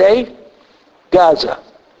that today? Gaza.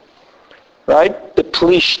 Right? The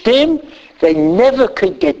Plishtim, they never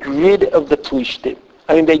could get rid of the Plishtim.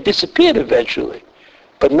 I mean, they disappeared eventually,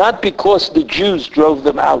 but not because the Jews drove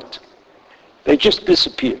them out. They just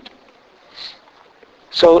disappeared.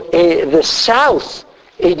 So the south,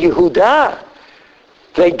 in Yehuda,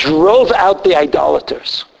 they drove out the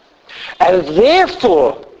idolaters. And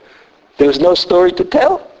therefore, there was no story to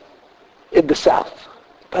tell in the south.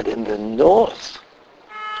 But in the north,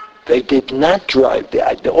 they did not drive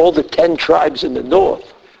all the 10 tribes in the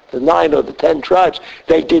north, the 9 or the 10 tribes,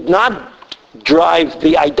 they did not drive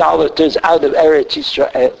the idolaters out of Eretz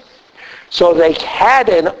Yisrael. So they had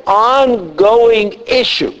an ongoing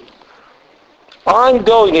issue.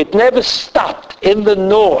 Ongoing, it never stopped in the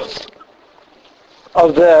north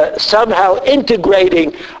of the somehow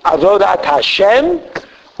integrating Avodat Hashem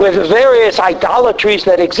with the various idolatries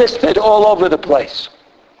that existed all over the place.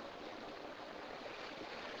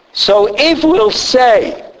 So if we'll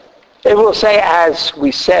say, as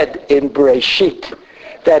we said in Bereshit,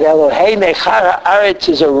 that Elohei Nechar Haaretz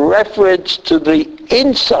is a reference to the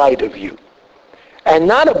inside of you, and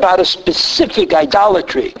not about a specific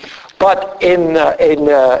idolatry, but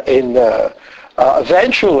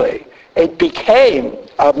eventually it became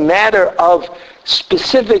a matter of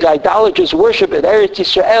specific idolatrous worship in Eretz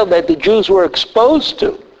Yisrael that the Jews were exposed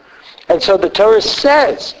to. And so the Torah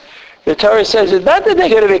says it's not that they're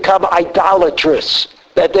going to become idolatrous,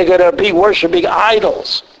 that they're going to be worshiping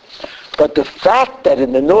idols. But the fact that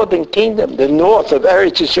in the northern kingdom, the north of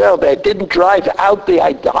Eretz Yisrael, they didn't drive out the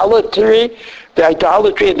idolatry and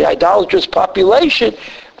the idolatrous population,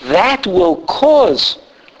 that will cause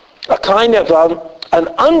a kind of an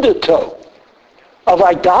undertow of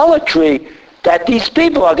idolatry that these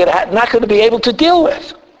people are not going to be able to deal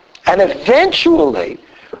with. And eventually,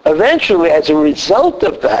 as a result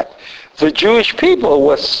of that, the Jewish people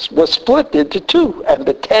was split into two, and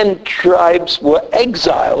the 10 tribes were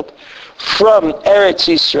exiled from Eretz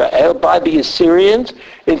Yisrael by the Assyrians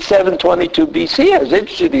in 722 BC. It was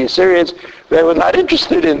interesting, the Assyrians, they were not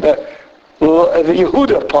interested in the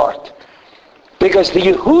Yehuda part, because the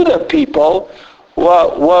Yehuda people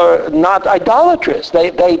were not idolatrous.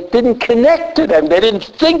 They didn't connect to them. They didn't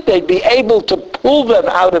think they'd be able to pull them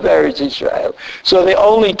out of Eretz Yisrael. So they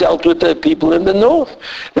only dealt with the people in the north.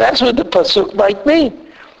 That's what the pasuk might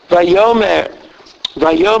mean. Vayomer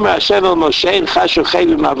Hashem el Moshe Nchashu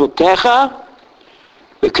Chayim Avotecha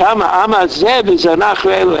V'kama Am Hazeh V'zanach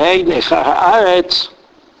Elohei Nechar Haaretz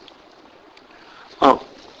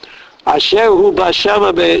Asher Hu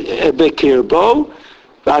Bashama Bekirbo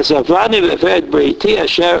V'azavani V'ved Breiti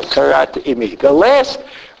Asher Karat Imi.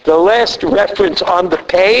 The last reference on the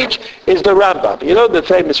page is the Rambam. You know the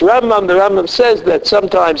famous Rambam? The Rambam says that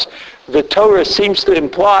sometimes the Torah seems to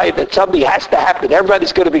imply that something has to happen.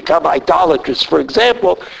 Everybody's going to become idolatrous, for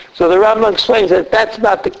example. So the Rambam explains that that's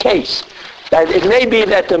not the case. That it may be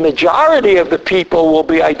that the majority of the people will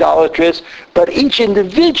be idolatrous, but each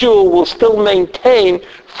individual will still maintain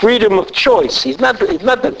freedom of choice. It's not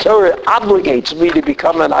that Torah obligates me to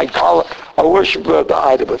become an idolater, a worshiper of the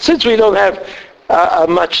idol. But since we don't have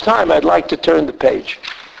much time, I'd like to turn the page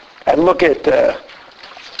and look at Rav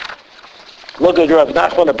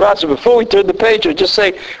Nachman Abrasa. Before we turn the page, I'll just say,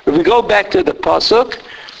 if we go back to the pasuk,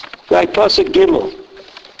 like pasuk Gimel.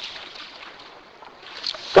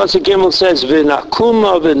 Pasuk Gimel says,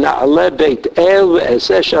 "V'nakuma v'na'ale beit el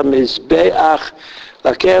v'eseh sham mizbeach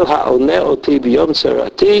lakel ha'oneh oti b'yom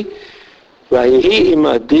tzarati v'yehi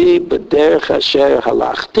imadi b'derech asher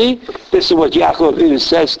halachti." This is what Yaakov Avinu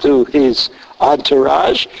says to his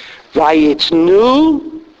entourage.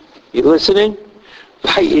 Vayitnu, you listening?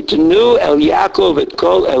 Vayitnu el Yaakov et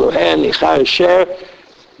kol Elohei Nechar asher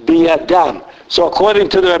biyadam. So according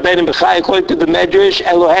to the Rabbeinu Bechai, according to the Medrash,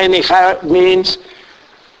 Elohei Nichar means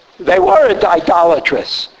they weren't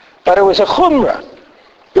idolatrous, but it was a chumrah.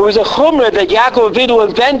 It was a chumrah that Yaakov Avinu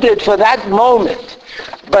invented for that moment.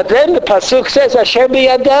 But then the pasuk says, Asher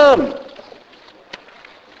biyadam.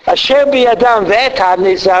 Asher biyadam ve'etan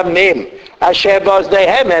nizamim. Asher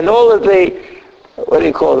b'oznehem. And all of the, what do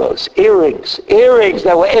you call those? Earrings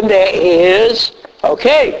that were in their ears.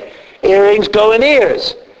 Okay, earrings go in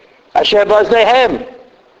ears. Asher b'oznehem.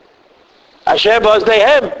 Asher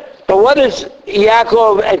b'oznehem. But what is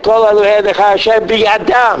Yaakov et kol Elohei Nechar Asher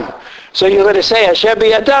biyadam? So you're going to say Asher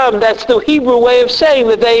biyadam. That's the Hebrew way of saying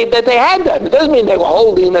that they had them. It doesn't mean they were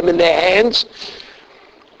holding them in their hands.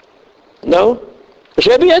 No,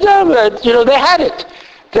 Asher biyadam. They had it.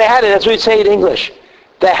 They had it. That's what we say in English.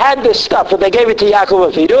 They had this stuff, and they gave it to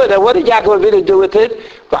Yaakov Avinu. And then what did Yaakov Avinu do with it?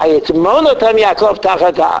 Vayetzmonotam Yaakov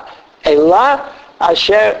tachat ha'elah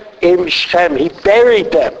asher im Shechem. He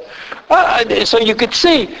buried them. So you could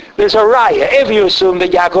see there's a raya. If you assume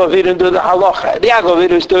that Yaakov didn't do the halacha, the Yaakov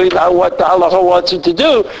is doing what the halacha wants him to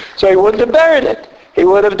do, so he wouldn't have buried it. He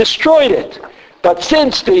would have destroyed it. But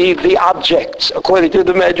since the objects, according to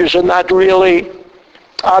the Medrash, are not really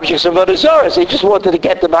objects of Avodah, he just wanted to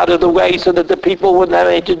get them out of the way so that the people wouldn't have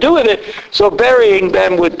anything to do with it. So burying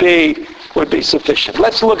them would be sufficient.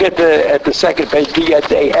 Let's look at the second page.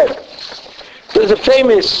 There's a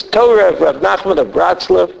famous Torah of Rav Nachman of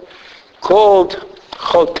Bratslav called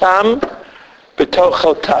Chotam B'toch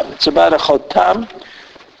Chotam. It's about a Chotam.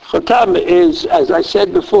 Chotam is, as I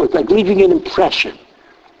said before, it's like leaving an impression.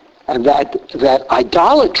 And that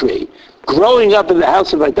idolatry, growing up in the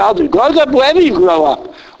house of idolatry, growing up wherever you grow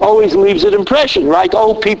up, always leaves an impression, right?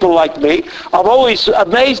 Old people like me, I'm always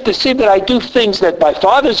amazed to see that I do things that my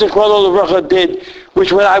father, Zichrono Livracha, did,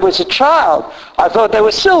 which when I was a child, I thought they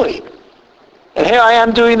were silly. And here I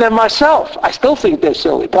am doing them myself. I still think they're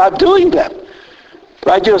silly, but I'm doing them.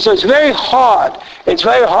 Right? So it's very hard. It's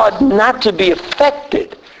very hard not to be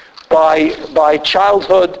affected by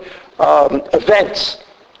childhood events,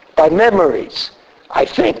 by memories, I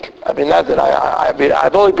think. I mean, not that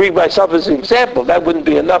I've only bring myself as an example. That wouldn't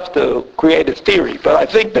be enough to create a theory, but I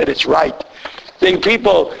think that it's right. I think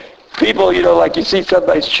people, like you see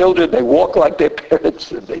somebody's children, they walk like their parents,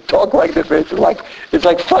 and they talk like their parents. It's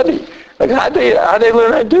like funny. Like how they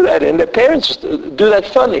learn how to do that? And their parents do that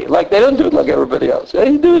funny. Like they don't do it like everybody else.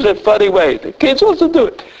 They do it in a funny way. The kids also do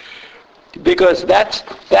it. Because that's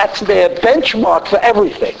their benchmark for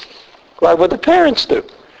everything. Like what the parents do.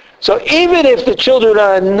 So even if the children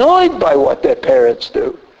are annoyed by what their parents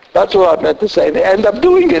do, that's what I meant to say, they end up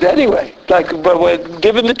doing it anyway. But when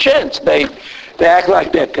given the chance, they act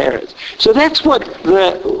like their parents. So that's what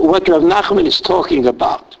Rav Nachman is talking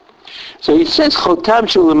about. So he says, Chotam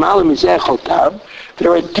Shulamala Mizeh Chotam.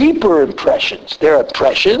 There are deeper impressions. There are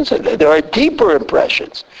impressions, and there are deeper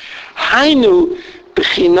impressions. Hainu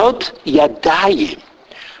Bechinot Yadayim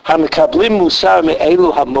HaMekablim Musar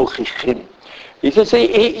Me'elu HaMochichim. He says,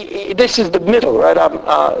 this is the middle, right?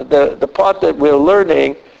 The part that we're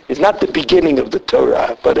learning is not the beginning of the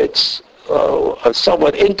Torah, but it's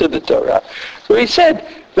somewhat into the Torah. So he said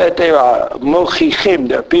that there are mochichim,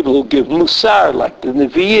 there are people who give musar, like the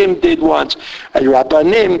Nevi'im did once, and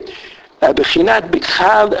Rabbanim, bechinat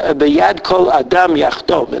b'chal b'yad kol adam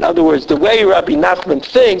yachtom. In other words, the way Rabbi Nachman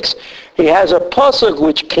thinks, he has a pasuk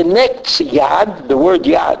which connects yad, the word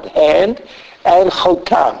yad, hand, and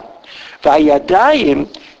chotam. Vayadayim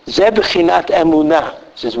ze bechinat emunah.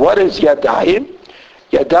 He says, what is yadayim?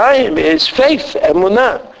 Yadayim is faith,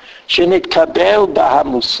 emunah. Shenitkabel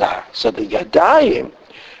b'hamusar. So the yadayim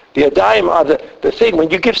are the thing. When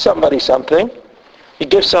you give somebody something, he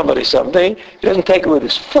doesn't take it with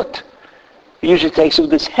his foot. He usually takes it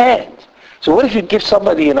with his hand. So what if you give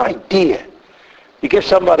somebody an idea? You give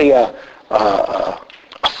somebody a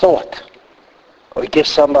thought. Or you give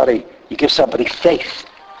somebody faith.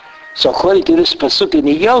 So according to this pasuk in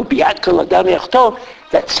Iyov, B'yad kol adam yachtom,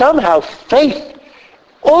 that somehow faith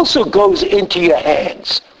also goes into your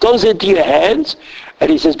hands. And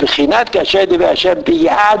he says, B'chinat kasher divrei Hashem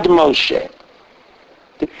b'yad Moshe.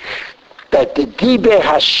 That the Diber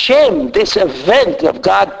Hashem, this event of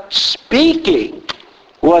God speaking,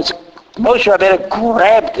 was Moshe Rabbeinu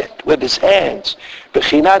grabbed it with his hands.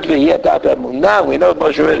 B'chinat v'yadav emunah. We know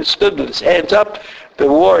Moshe Rabbeinu stood with his hands up, the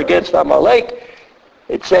war against Amalek.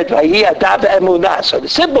 It said, v'yadav emunah. So the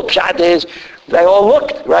simple pshat is, they all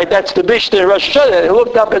looked, right? That's the Mishnah in Rosh Hashanah. They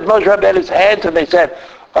looked up at Moshe Rabbeinu's hands and they said,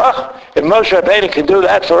 if Moshe Rabbeinu can do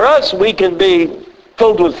that for us, we can be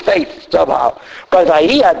filled with faith somehow. But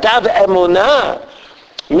v'yadav emunah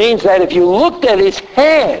means that if you looked at his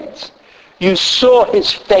hands, you saw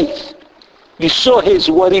his faith. You saw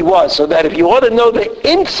what he was. So that if you want to know the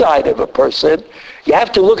inside of a person, you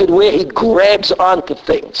have to look at where he grabs onto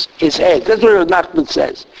things, his head. That's what Rav Nachman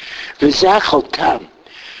says.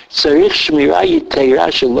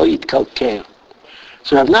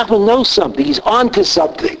 So Rav Nachman knows something. He's onto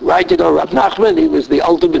something, right? You know, Rav Nachman, he was the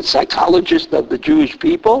ultimate psychologist of the Jewish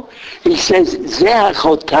people. He says, Zeh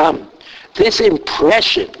HaChotam, this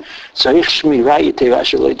impression,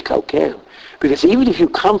 because even if you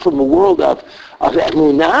come from a world of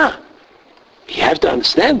emunah, you have to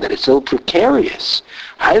understand that it's so precarious.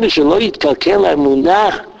 That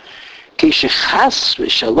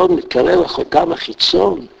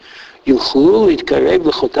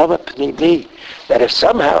if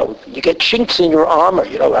somehow you get chinks in your armor,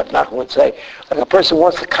 you know, Rav Nachman would say, like a person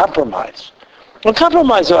wants to compromise. Don't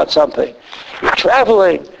compromise about something. You're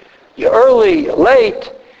traveling, you're early, you're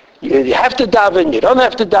late, you have to daven, you don't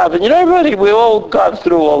have to daven. You know, everybody, we've all gone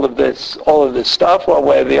through all of this stuff one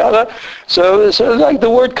way or the other. So like the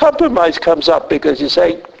word compromise comes up because you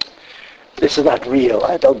say, this is not real.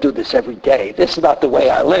 I don't do this every day. This is not the way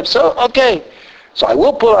I live. So, okay. So I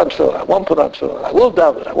will put on tefillin, I won't put on tefillin. I will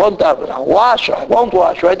daven, I won't daven. I'll wash or I won't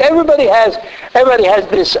wash, right? Everybody has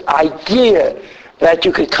this idea that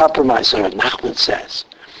you could compromise. So Nachman says,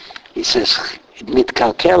 he says,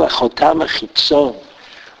 mitkalkel chotam chitzon,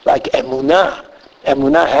 like emunah.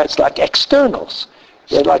 Emunah has like externals.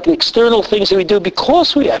 They're like the external things that we do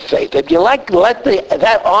because we have faith. If you let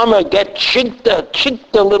that armor get chinked a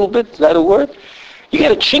little bit, is that a word? You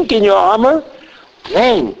get a chink in your armor,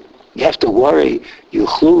 then you have to worry. The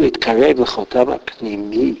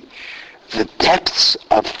depths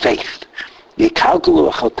of faith. That's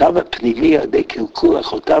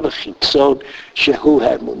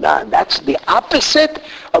the opposite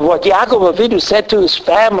of what Yaakov Avinu said to his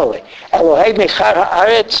family.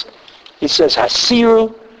 He says,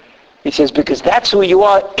 Hasiru. He says, because that's who you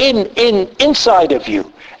are inside of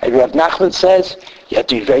you. And Rav Nachman says, you have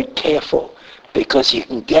to be very careful because you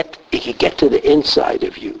can get to the inside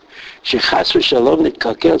of you. שחס ושלום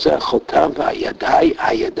נתקלקל זה החותם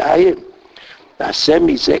והידיים. נעשה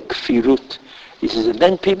מזה כפירות. He says, and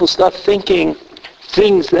then people start thinking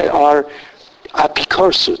things that are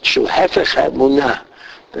אפיקורסות, שהוא הפך האמונה.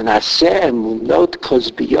 ונעשה אמונות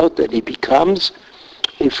כוזביות, that he becomes,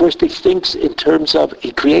 he thinks in terms of,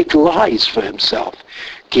 he creates lies for himself.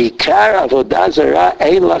 כי עיקר עבודה זרה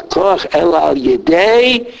אין לה כוח אלא על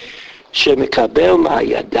ידי שמקבל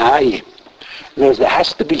מהידיים. There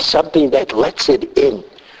has to be something that lets it in,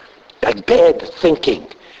 like bad thinking.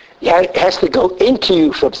 Yeah, it has to go into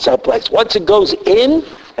you from someplace. Once it goes in,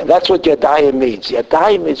 and that's what yadayim means.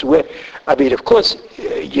 Yadayim is where, I mean, of course,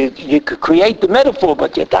 you could create the metaphor,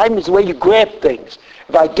 but yadayim is where you grab things.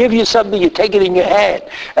 If I give you something, you take it in your hand.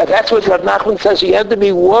 And that's what Rav Nachman says. You have to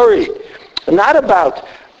be worried, not about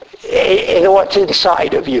what's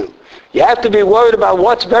inside of you. You have to be worried about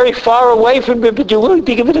what's very far away from you, but you're willing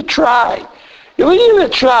to give it a try. You're willing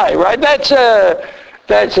to try, right? That's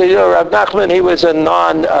you know, Rav Nachman, he was a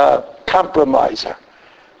non-compromiser.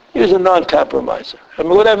 He was a non-compromiser. I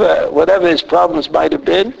mean, whatever his problems might have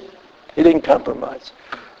been, he didn't compromise.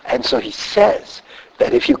 And so he says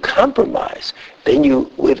that if you compromise, then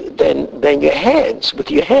then your hands, with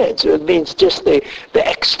your hands, it means just the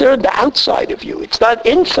external, the outside of you. It's not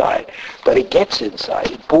inside, but it gets inside.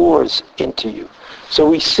 It bores into you. So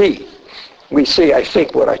we see, I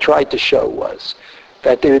think what I tried to show was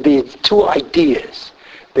that there would be two ideas.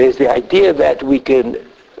 There's the idea that we can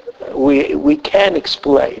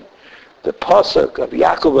explain the pasuk of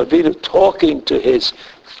Yaakov Avinu talking to his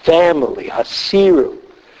family, Hasiru,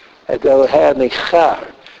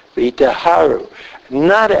 Edelhanechar, V'itaharu,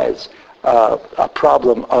 not as a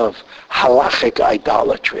problem of halachic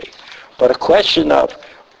idolatry, but a question of,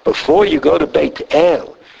 before you go to Beit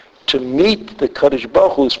El, to meet the Kadosh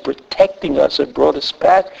Baruch Hu who's protecting us and brought us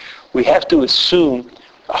back, we have to assume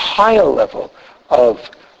a higher level of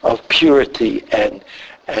purity and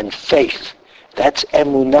faith. That's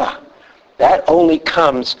emunah. That only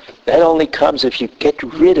comes if you get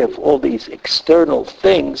rid of all these external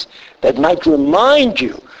things that might remind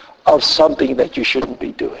you of something that you shouldn't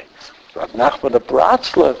be doing. Rav Nachman of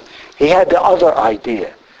Bratslav, he had the other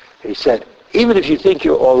idea. He said, even if you think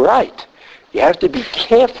you're all right, you have to be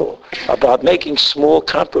careful about making small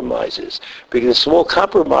compromises, because small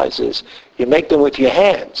compromises, you make them with your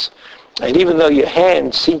hands. And even though your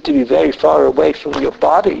hands seem to be very far away from your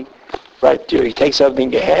body, right? You take something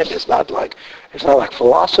in your hand, it's not like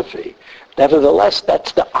philosophy. Nevertheless,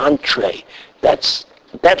 that's the entree. That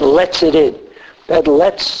lets it in. That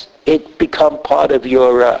lets it become part of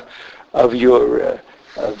your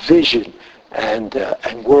vision and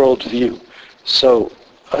worldview. So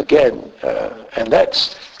again, and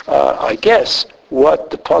that's, I guess, what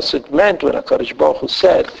the pasuk meant when HaKadosh Baruch Hu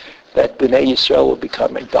said that Bnei Yisrael will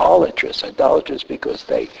become idolatrous because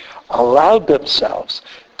they allowed themselves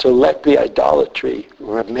to let the idolatry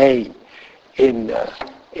remain in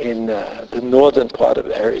the northern part of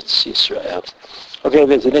Eretz Yisrael. Okay,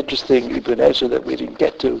 there's an interesting Ibn Ezra that we didn't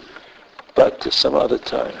get to, but some other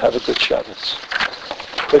time. Have a good Shabbos.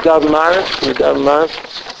 Medav Marv.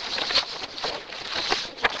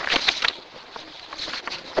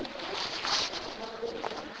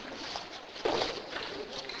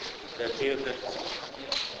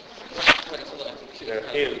 They're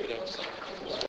here.